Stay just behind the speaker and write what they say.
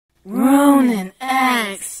Ronin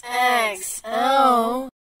XXO.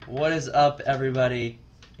 What is up, everybody?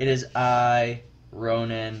 It is I,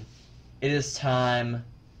 Ronin. It is time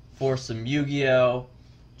for some Yu-Gi-Oh!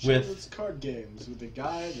 With card games with a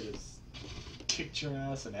guy that has kicked your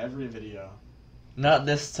ass in every video. Not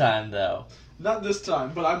this time, though. Not this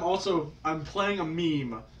time, but I'm playing a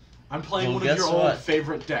meme. I'm playing one of your what? old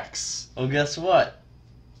favorite decks. Well, guess what?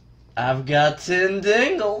 I've got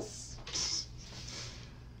Tindangles.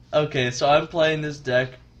 Okay, so I'm playing this deck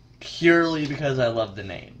purely because I love the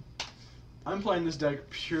name. I'm playing this deck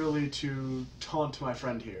purely to taunt my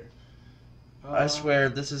friend here. I swear,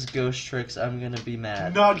 if this is Ghost Tricks, I'm gonna be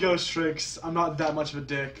mad. Not Ghost Tricks. I'm not that much of a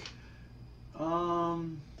dick.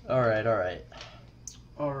 Alright.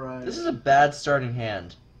 Alright. This is a bad starting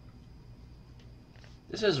hand.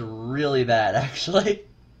 This is really bad, actually.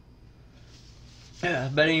 Yeah,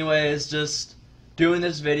 but anyways, just doing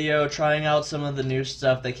this video, trying out some of the new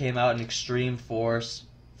stuff that came out in Extreme Force.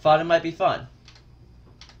 Thought it might be fun.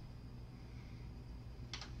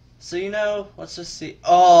 So, let's just see.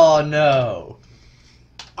 Oh, no.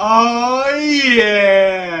 Oh,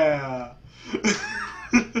 yeah! This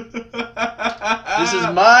is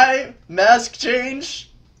my mask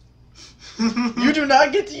change. You do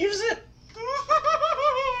not get to use it.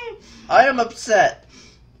 I am upset.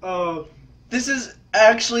 This is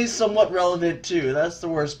actually somewhat relevant, too. That's the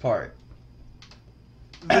worst part.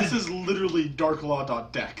 This is literally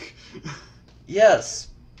darklaw.deck. Yes.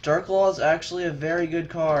 Dark Law is actually a very good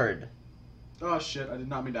card. Oh shit, I did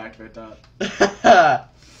not mean to activate that.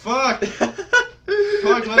 Fuck!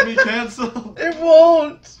 Fuck, let me cancel! It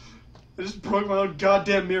won't! I just broke my own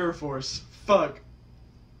goddamn mirror force. Fuck.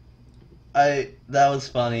 That was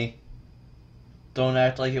funny. Don't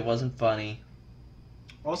act like it wasn't funny.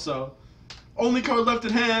 Also, only card left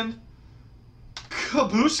in hand.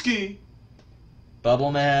 Kabuski.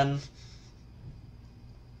 Bubble Man.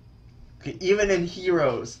 Okay, even in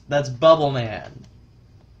Heroes, that's Bubble Man.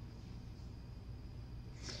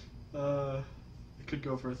 I could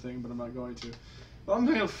go for a thing, but I'm not going to. Well, I'm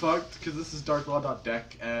gonna fucked because this is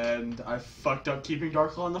darklaw.deck, and I fucked up keeping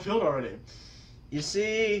Darklaw on the field already. You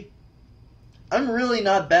see, I'm really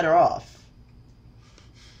not better off.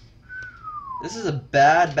 This is a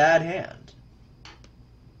bad hand.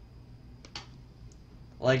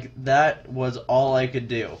 Like, that was all I could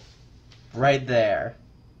do. Right there.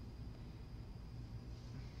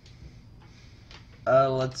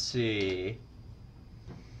 Let's see.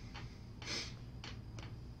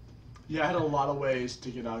 Yeah, I had a lot of ways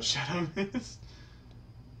to get out Shadow Mist.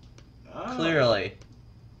 Clearly.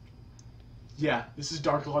 Yeah, this is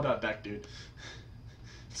darklaw.deck, dude.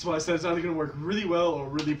 That's why I said it's either going to work really well or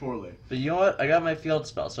really poorly. But you know what? I got my field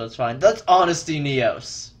spell, so it's fine. That's Honesty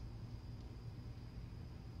Neos.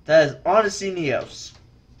 That is Honesty Neos.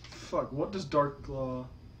 Fuck, what does Darklaw...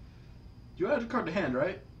 You added a card to hand,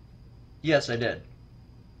 right? Yes, I did.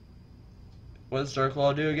 What does Dark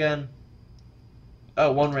Law do again?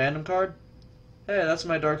 Oh, one random card? Hey, that's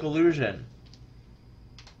my Dark Illusion.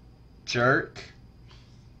 Jerk.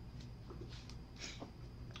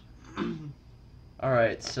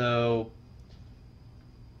 Alright, so...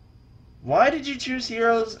 Why did you choose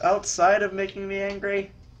heroes outside of making me angry?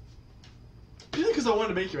 Purely because I wanted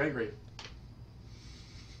to make you angry.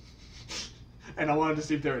 And I wanted to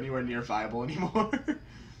see if they're anywhere near viable anymore.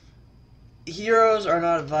 Heroes are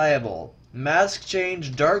not viable. Mask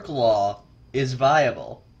Change Dark Law is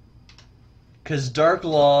viable. Because Dark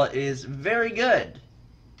Law is very good.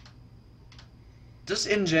 Just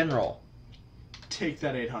in general. Take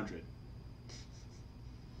that 800.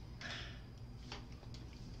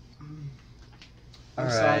 I'm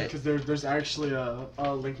sad because there's actually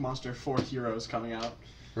a Link Monster 4th Heroes coming out.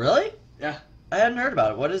 Really? Yeah. I hadn't heard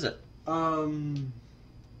about it. What is it?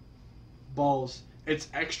 Balls. It's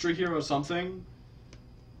extra hero something,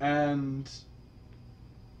 and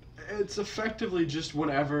it's effectively just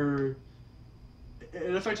whenever.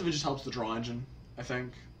 It effectively just helps the draw engine, I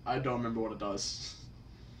think. I don't remember what it does.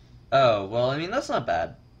 Oh, well, I mean, that's not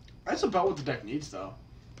bad. That's about what the deck needs, though.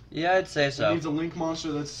 Yeah, I'd say so. It needs a Link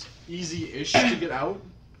Monster that's easy-ish to get out.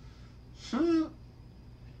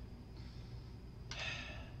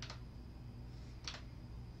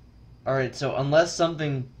 Alright, so unless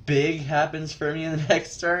something big happens for me in the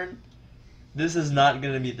next turn, this is not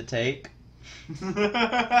going to be the take.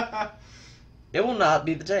 It will not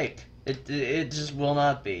be the take. It just will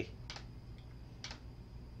not be.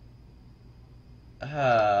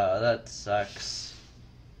 That sucks.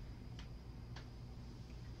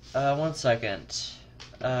 One second.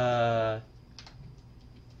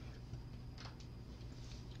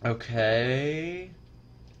 Okay.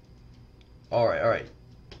 Alright.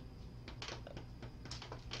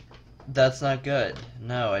 That's not good.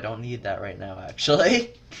 No, I don't need that right now,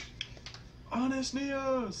 actually. Honest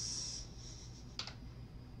Neos!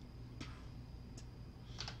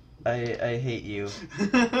 I hate you.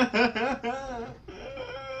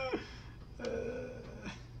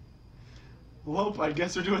 Well, I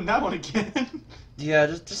guess we're doing that one again. Yeah,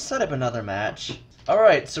 just set up another match.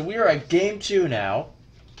 Alright, so we are at game 2 now.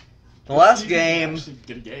 The last game... Actually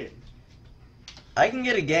get a game. I can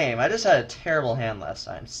get a game. I just had a terrible hand last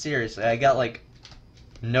time. Seriously, I got, like,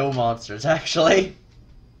 no monsters, actually.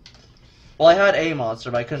 Well, I had a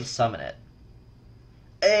monster, but I couldn't summon it.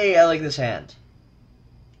 Hey, I like this hand.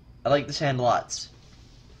 I like this hand lots.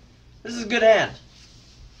 This is a good hand.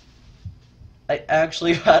 I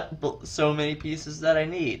actually got so many pieces that I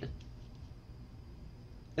need.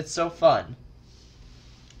 It's so fun.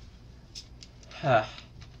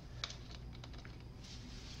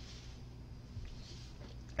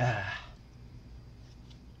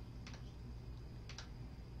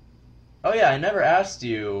 Oh yeah, I never asked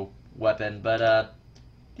you, Weapon, but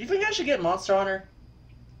do you think I should get Monster Hunter?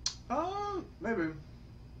 Maybe.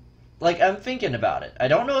 Like, I'm thinking about it. I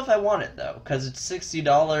don't know if I want it, though, because it's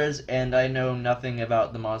 $60, and I know nothing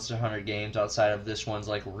about the Monster Hunter games outside of this one's,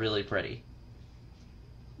 like, really pretty.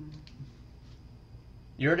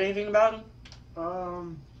 You heard anything about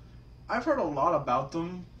them? I've heard a lot about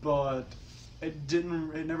them, but it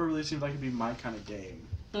never really seemed like it'd be my kind of game.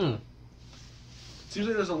 Seems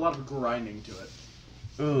like there's a lot of grinding to it.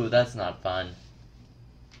 Ooh, that's not fun.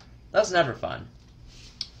 That's never fun.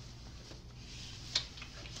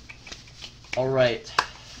 Alright,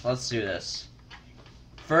 let's do this.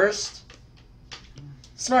 First,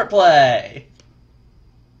 smart play!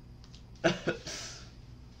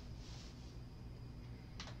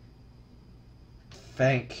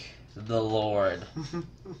 Thank the Lord.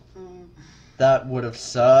 That would have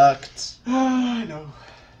sucked. I know.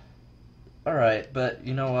 Alright, but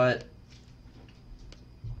you know what?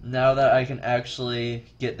 Now that I can actually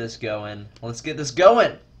get this going, let's get this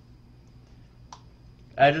going!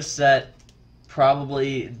 I just set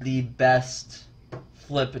probably the best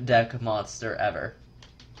flip deck monster ever.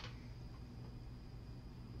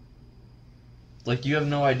 Like, you have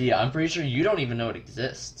no idea. I'm pretty sure you don't even know it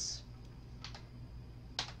exists.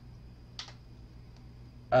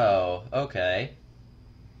 Oh, okay.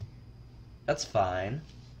 That's fine.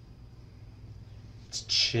 It's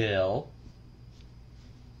chill.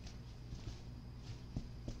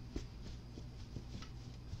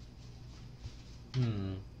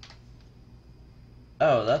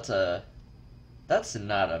 Oh, that's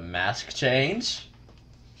not a mask change.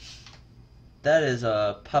 That is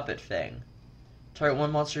a puppet thing. Target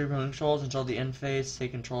one monster your opponent controls until the end phase.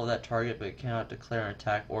 Take control of that target, but it cannot declare an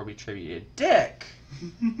attack or be tributed. Dick!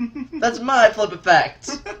 That's my flip effect!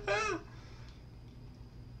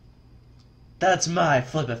 That's my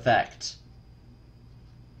flip effect.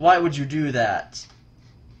 Why would you do that?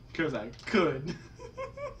 'Cause I could.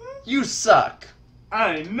 You suck!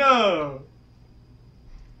 I know!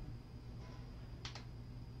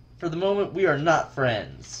 For the moment, we are not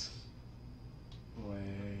friends.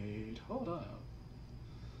 Wait, hold up.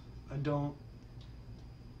 I don't...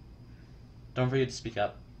 Don't forget to speak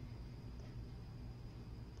up.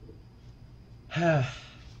 I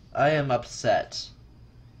am upset.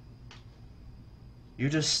 You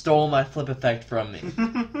just stole my flip effect from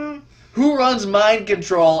me. Who runs mind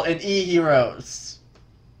control in E-Heroes?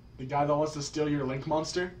 The guy that wants to steal your Link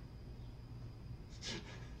monster?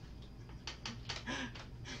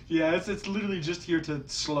 Yeah, it's literally just here to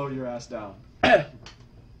slow your ass down.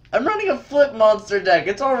 I'm running a flip monster deck.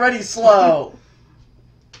 It's already slow.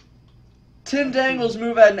 Tindangles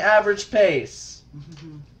move at an average pace.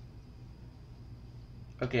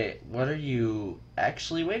 Okay, what are you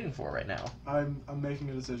actually waiting for right now? I'm making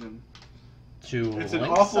a decision. To It's an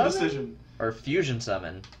Link awful summon? decision. Or fusion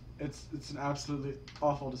summon? It's an absolutely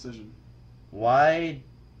awful decision. Why?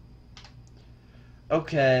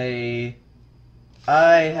 Okay.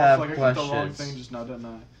 I have I clicked questions. the wrong thing just now, didn't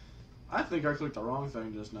I? I think I clicked the wrong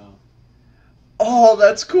thing just now. Oh,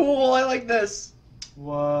 that's cool. I like this.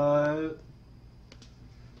 What?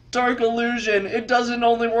 Dark Illusion. It doesn't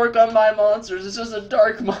only work on my monsters. It's just a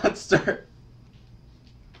dark monster.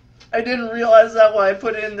 I didn't realize that when I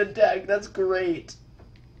put it in the deck. That's great.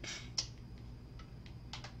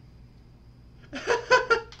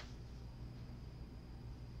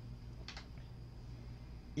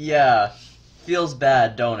 Yeah. Feels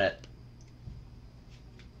bad, don't it?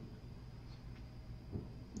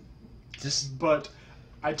 But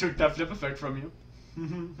I took that flip effect from you.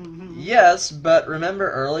 Yes, but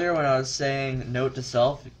remember earlier when I was saying note to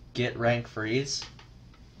self, get rank freeze?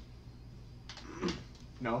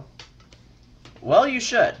 No. Well, you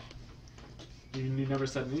should. You never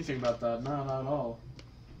said anything about that. No, not at all.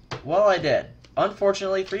 Well, I did.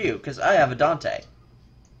 Unfortunately for you, because I have a Dante.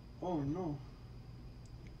 Oh, no.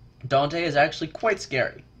 Dante is actually quite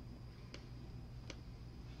scary.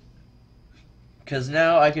 Because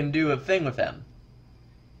now I can do a thing with him.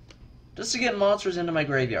 Just to get monsters into my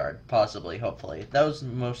graveyard, possibly, hopefully. Those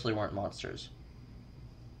mostly weren't monsters.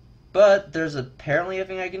 But there's apparently a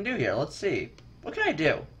thing I can do here. Let's see. What can I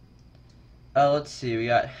do? Let's see. We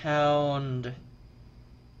got Hound.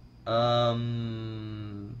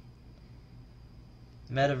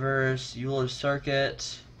 Metaverse, Euler's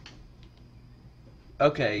Circuit.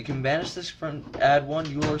 Okay, you can banish this from. Add one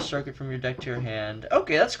Euler's Circuit from your deck to your hand.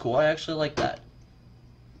 Okay, that's cool. I actually like that.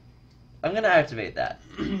 I'm gonna activate that.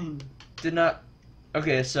 Did not.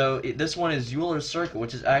 Okay, so this one is Euler's Circuit,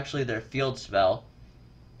 which is actually their field spell.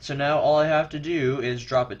 So now all I have to do is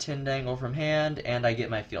drop a Tindangle from hand, and I get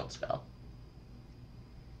my field spell.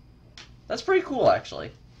 That's pretty cool,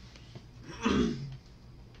 actually.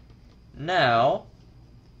 Now,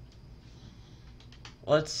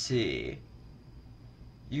 let's see.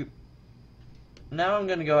 Now I'm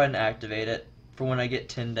gonna go ahead and activate it for when I get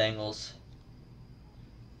Tindangles.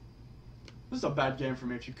 This is a bad game for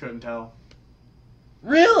me if you couldn't tell.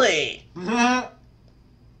 Really? I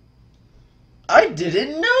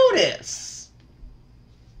didn't notice.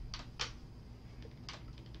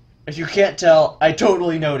 If you can't tell, I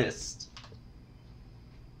totally noticed.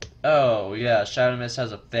 Oh, yeah, Shadow Mist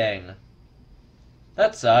has a thing.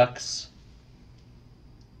 That sucks.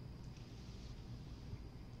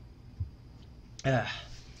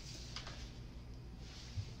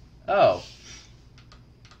 Oh.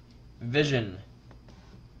 Vision.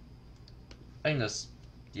 I think this...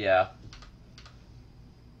 Yeah.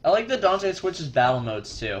 I like that Dante switches battle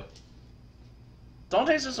modes, too.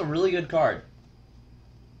 Dante's just a really good card.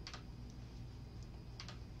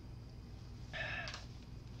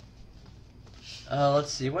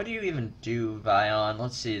 Let's see. What do you even do, Vion?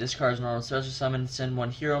 Let's see. This card's normal special summon. Send one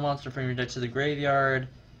hero monster from your deck to the graveyard.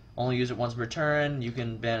 Only use it once per turn. You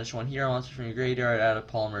can banish one hero monster from your graveyard. Add a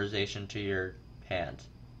polymerization to your hand.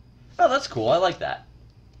 Oh, that's cool. I like that.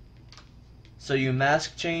 So you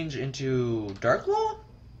mask change into Darklaw?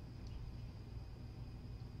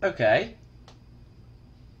 Okay.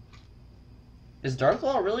 Is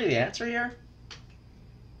Darklaw really the answer here?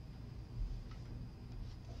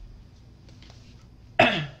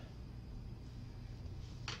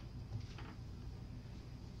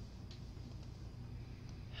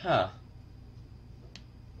 Huh.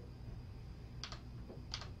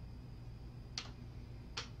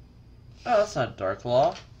 Oh, that's not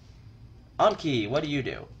Darklaw. Anki, what do you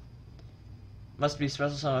do? Must be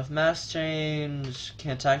special summon with mask change. Can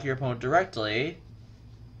attack your opponent directly.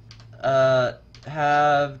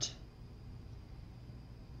 Halved.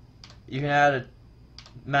 You can add a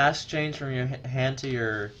mask change from your hand to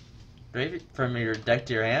your from your deck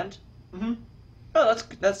to your hand. Mm-hmm. Oh,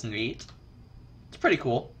 that's neat. It's pretty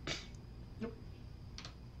cool. Yep.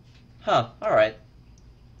 Huh. All right.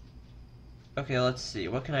 Okay, let's see.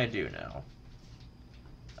 What can I do now?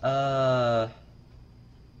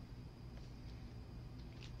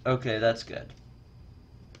 Okay, that's good.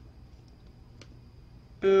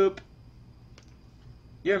 Boop.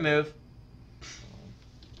 Your move.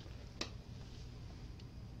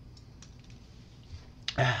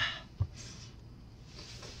 Hey,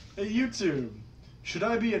 YouTube. Should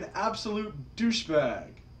I be an absolute douchebag?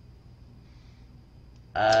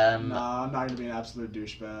 Nah, I'm not gonna be an absolute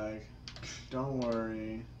douchebag. Don't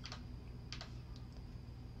worry.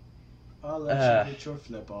 I'll let you hit your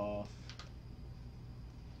flip off.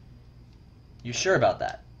 You sure about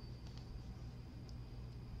that?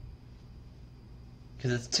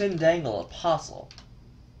 Because it's Tindangle Apostle.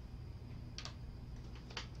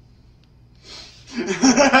 You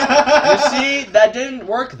see, that didn't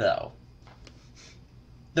work though.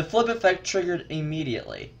 The flip effect triggered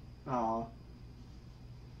immediately. Aw.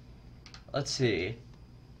 Let's see.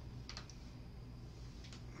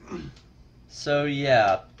 So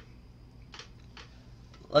yeah.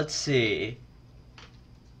 Let's see.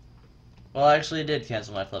 Well, actually, it did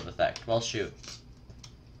cancel my flip effect. Well, shoot.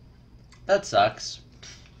 That sucks.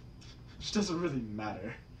 Which doesn't really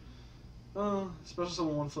matter. Special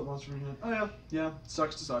summon one flip monster from your hand. Oh yeah, yeah.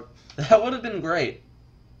 Sucks to suck. That would have been great.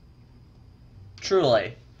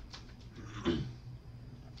 Truly.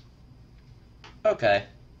 Okay.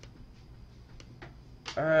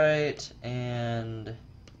 Alright, and...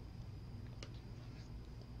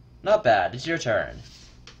 Not bad. It's your turn.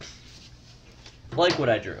 Like what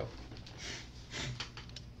I drew.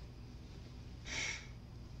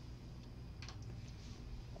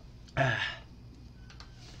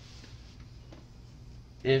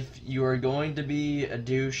 If you are going to be a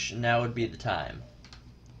douche, now would be the time.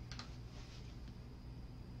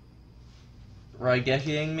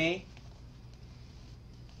 Raigekiing me?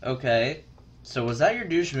 Okay. So was that your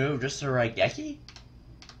douche move, just a Raigeki?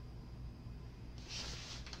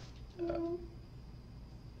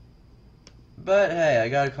 But hey, I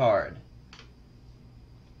got a card.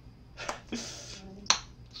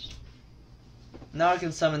 Now I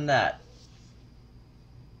can summon that.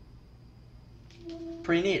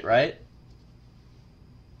 Pretty neat, right?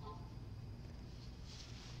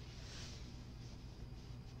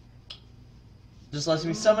 Just lets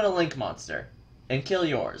me summon a Link monster and kill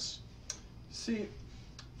yours. See,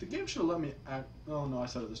 the game should have let me act. Oh no, I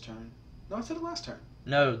said it this turn. No, I said it last turn.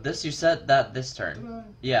 No, you said that this turn. Did I?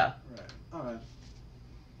 Yeah. Right.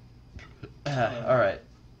 Alright.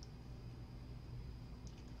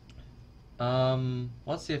 Alright.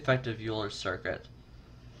 What's the effect of Euler's circuit?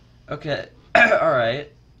 Okay.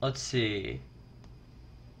 Alright. Let's see.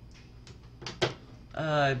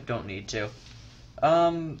 I don't need to.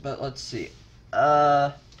 But let's see.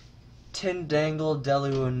 Tindangle,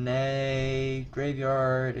 Delune,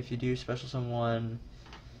 Graveyard, if you do special someone.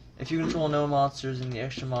 If you control no monsters in the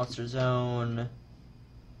extra monster zone.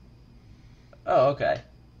 Oh, okay.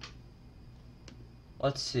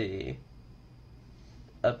 Let's see.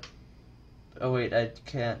 Oh wait, I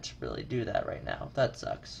can't really do that right now. That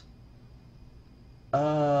sucks.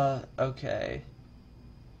 Okay.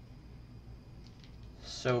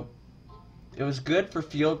 So, it was good for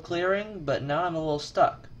field clearing, but now I'm a little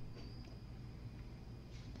stuck.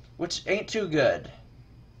 Which ain't too good.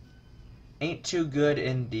 Ain't too good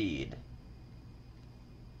indeed.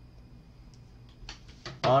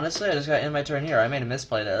 Honestly, I just got in my turn here. I made a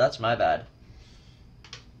misplay there. That's my bad.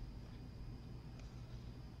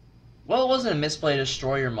 Well, it wasn't a misplay to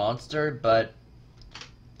destroy your monster, but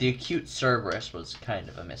the acute Cerberus was kind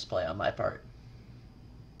of a misplay on my part.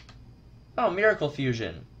 Oh, Miracle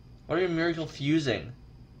Fusion. What are you Miracle Fusing?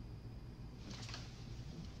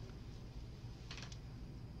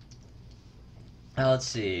 Let's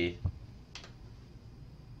see.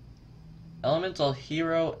 Elemental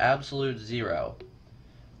Hero Absolute Zero.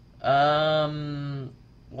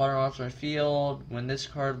 Water monster in field. When this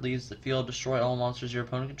card leaves the field, destroy all monsters your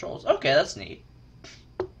opponent controls. Okay, that's neat.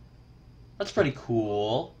 That's pretty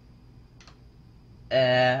cool.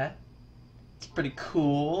 It's pretty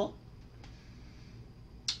cool.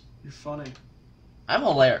 You're funny. I'm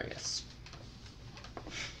hilarious.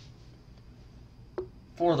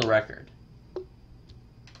 For the record.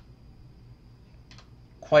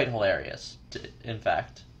 Quite hilarious, in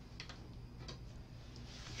fact.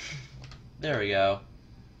 There we go.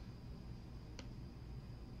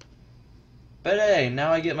 But hey,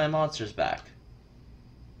 now I get my monsters back.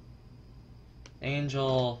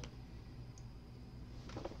 Angel.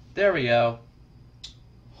 There we go.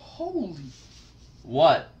 Holy.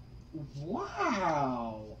 What?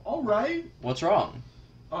 Wow. Alright. What's wrong?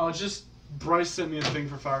 Just Bryce sent me a thing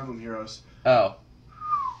for Fire Emblem Heroes. Oh.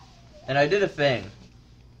 And I did a thing.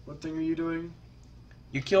 What thing are you doing?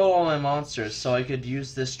 You killed all my monsters, so I could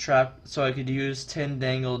use this trap. So I could use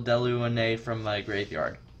Tindangle Delune from my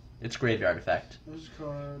graveyard. It's graveyard effect. This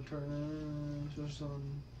card, turn,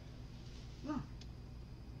 oh.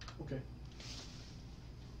 Okay.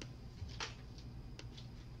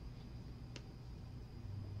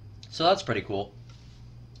 So that's pretty cool.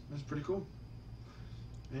 That's pretty cool.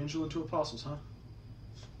 Angel and two apostles, huh?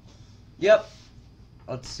 Yep.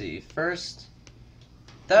 Let's see. First,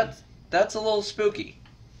 that's a little spooky.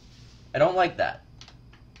 I don't like that.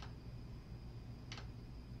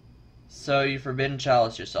 So you forbidden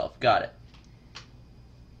chalice yourself. Got it.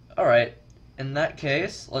 Alright. In that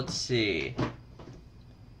case, let's see.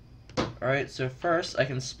 Alright, so first I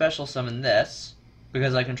can special summon this,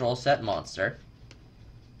 because I control set monster.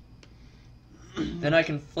 Then I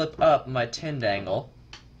can flip up my Tindangle.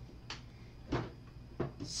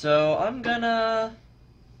 So I'm gonna...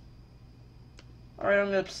 Alright,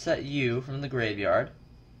 I'm gonna set you from the graveyard.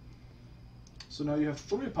 So now you have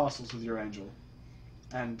 3 apostles with your angel.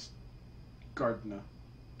 And Gardner.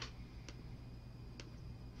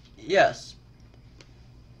 Yes.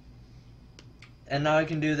 And now I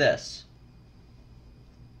can do this.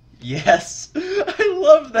 Yes! I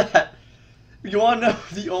love that! You wanna know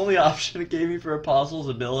the only option it gave me for Apostle's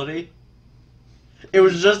ability? It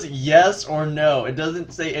was just yes or no. It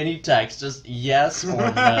doesn't say any text, just yes or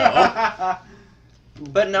no.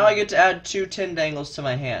 But now I get to add 2 Tindangles to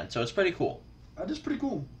my hand, so it's pretty cool. That is pretty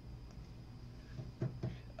cool.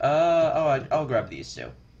 I'll grab these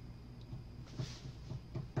 2.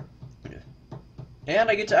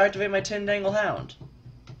 And I get to activate my Tindangle Hound.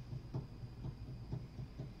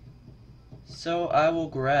 So I will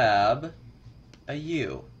grab a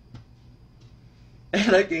U.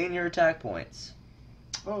 And I gain your attack points.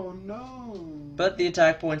 Oh no. But the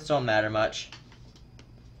attack points don't matter much.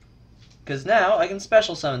 Because now I can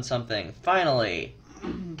special summon something. Finally.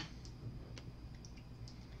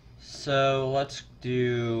 So let's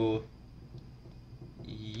do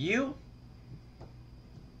U,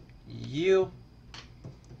 U,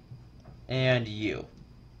 and U.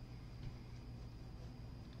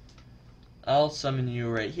 I'll summon you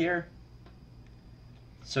right here.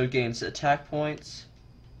 So it gains attack points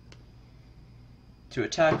to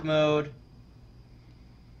attack mode.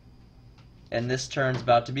 And this turn's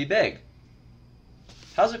about to be big.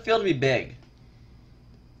 How's it feel to be big?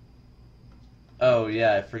 Oh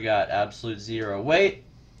yeah, I forgot. Absolute zero. Wait!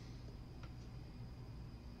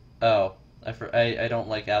 Oh, I don't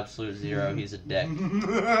like Absolute Zero. He's a dick.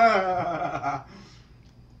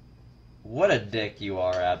 What a dick you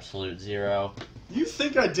are, Absolute Zero. You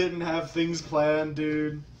think I didn't have things planned,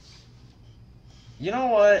 dude? You know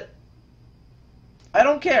what? I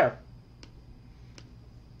don't care.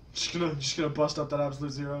 Just gonna bust up that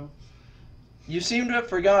Absolute Zero. You seem to have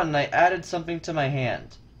forgotten I added something to my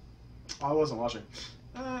hand. I wasn't watching.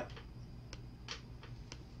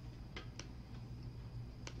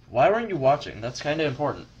 Why weren't you watching? That's kind of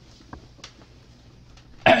important.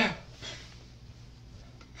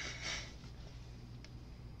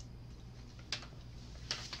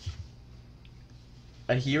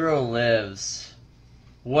 A hero lives.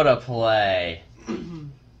 What a play. You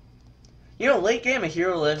know, late game, a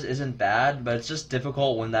hero lives isn't bad, but it's just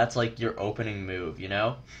difficult when that's like your opening move, you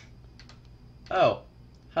know? Oh.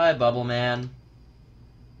 Hi, Bubble Man.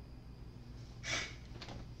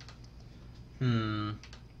 Okay,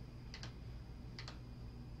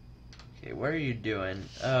 what are you doing?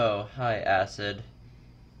 Oh, hi, Acid.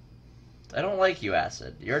 I don't like you,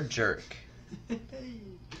 Acid. You're a jerk.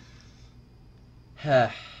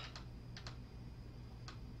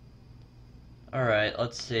 Alright,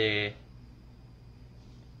 let's see.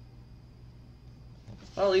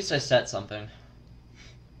 Well, at least I set something.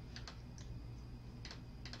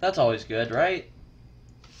 That's always good, right?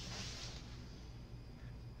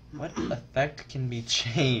 What effect can be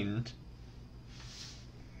chained?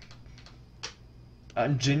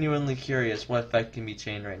 I'm genuinely curious what effect can be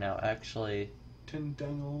chained right now, actually.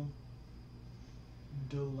 Tindangle.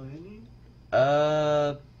 Delaney?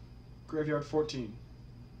 Graveyard 14.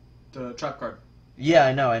 The trap card. Yeah,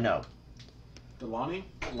 I know. Delaney?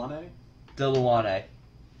 Deluane.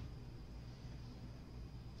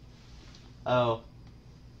 Oh.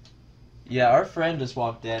 Yeah, our friend just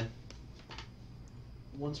walked in.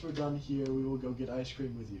 Once we're done here, we will go get ice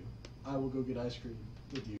cream with you. I will go get ice cream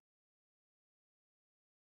with you.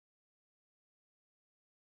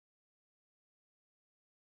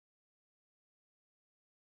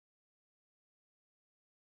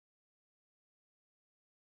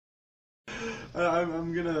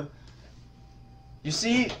 I'm gonna... You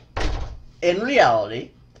see, in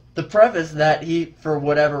reality, the preface that he, for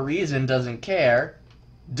whatever reason, doesn't care,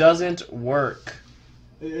 doesn't work.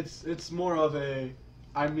 It's more of a,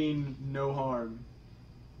 I mean no harm.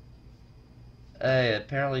 Hey,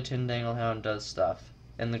 apparently Tindangle Hound does stuff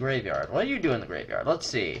in the graveyard. What do you do in the graveyard? Let's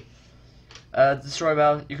see. Destroy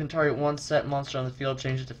battle. You can target one set monster on the field,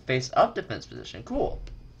 change it to face-up defense position. Cool.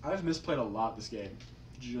 I've misplayed a lot this game.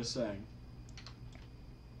 Just saying.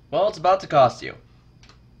 Well, it's about to cost you.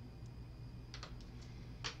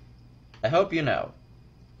 I hope you know.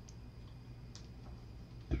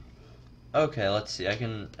 Okay, let's see. I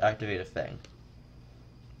can activate a thing.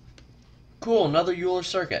 Cool, another Euler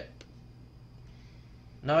circuit.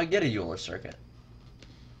 Now I get a Euler circuit.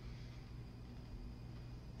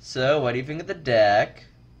 So, what do you think of the deck?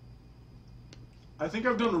 I think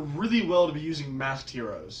I've done really well to be using masked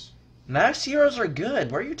heroes. Max heroes are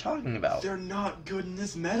good. What are you talking about? They're not good in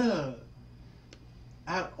this meta.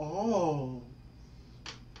 At all.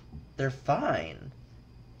 They're fine.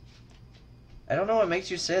 I don't know what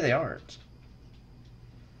makes you say they aren't.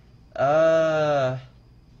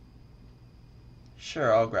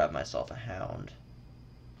 Sure, I'll grab myself a hound.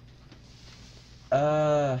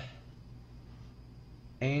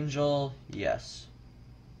 Angel, yes.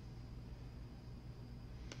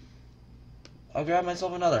 I'll grab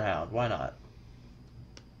myself another hound. Why not?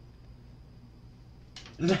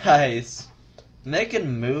 Nice.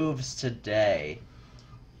 Making moves today.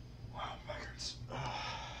 Wow, records.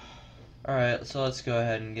 Alright, so let's go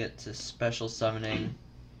ahead and get to special summoning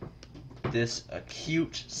this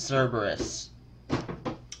acute Cerberus.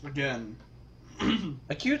 Again.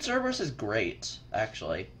 Acute Cerberus is great,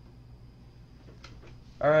 actually.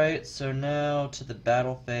 Alright, so now to the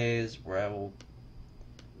battle phase where I will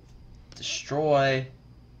destroy.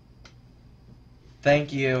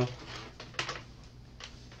 Thank you.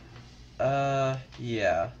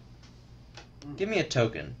 Yeah. Give me a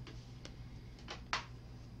token.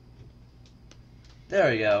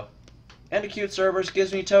 There we go. And a cute Cerberus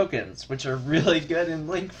gives me tokens, which are really good in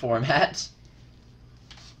Link format.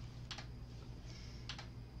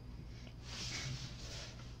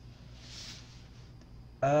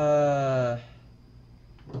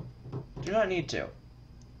 Do not need to.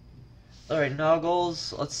 Alright,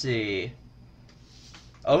 Noggles, let's see.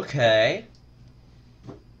 Okay.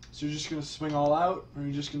 So you're just gonna swing all out, or are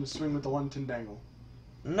you just gonna swing with the one Tindangle?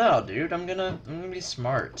 No, dude, I'm gonna be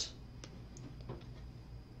smart.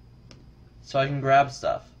 So I can grab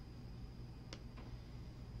stuff.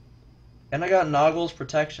 And I got Noggles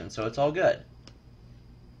protection, so it's all good.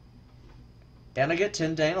 And I get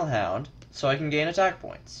Tindangle Hound, so I can gain attack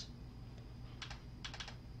points.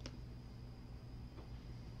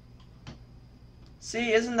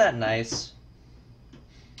 See, isn't that nice?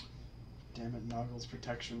 Damn it, Noggles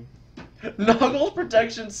protection. Noggles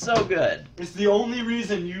protection's so good. It's the only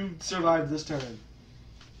reason you survived this turn.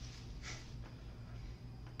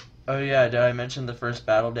 Oh yeah, did I mention the first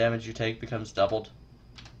battle damage you take becomes doubled?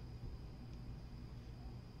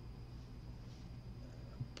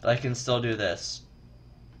 But I can still do this.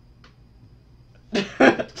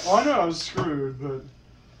 Oh, I know I was screwed, but...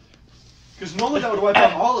 Because normally that would wipe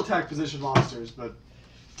out all attack position monsters, but...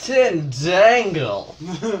 Tindangle!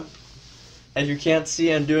 As you can't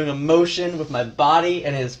see, I'm doing a motion with my body,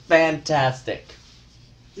 and it is fantastic.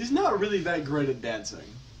 He's not really that great at dancing.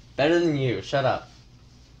 Better than you, shut up.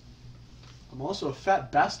 I'm also a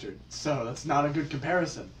fat bastard, so that's not a good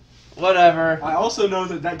comparison. Whatever. I also know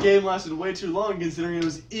that that game lasted way too long considering it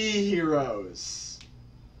was E-Heroes.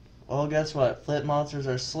 Well, guess what? Flip monsters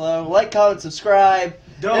are slow. Like, comment, subscribe.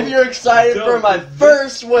 Don't- If you're excited for my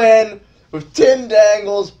first win with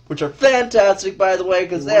Tindangles, which are fantastic, by the way,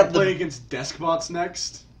 because they have play the... against Deskbots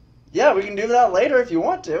next? Yeah, we can do that later if you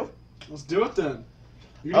want to. Let's do it then.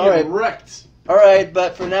 You're gonna get wrecked. Alright,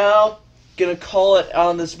 but for now, gonna call it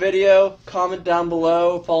on this video. Comment down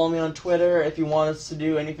below. Follow me on Twitter if you want us to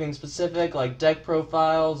do anything specific, like deck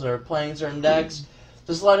profiles or playing certain decks.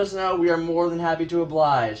 Just let us know. We are more than happy to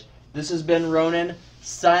oblige. This has been Ronan,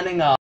 signing off.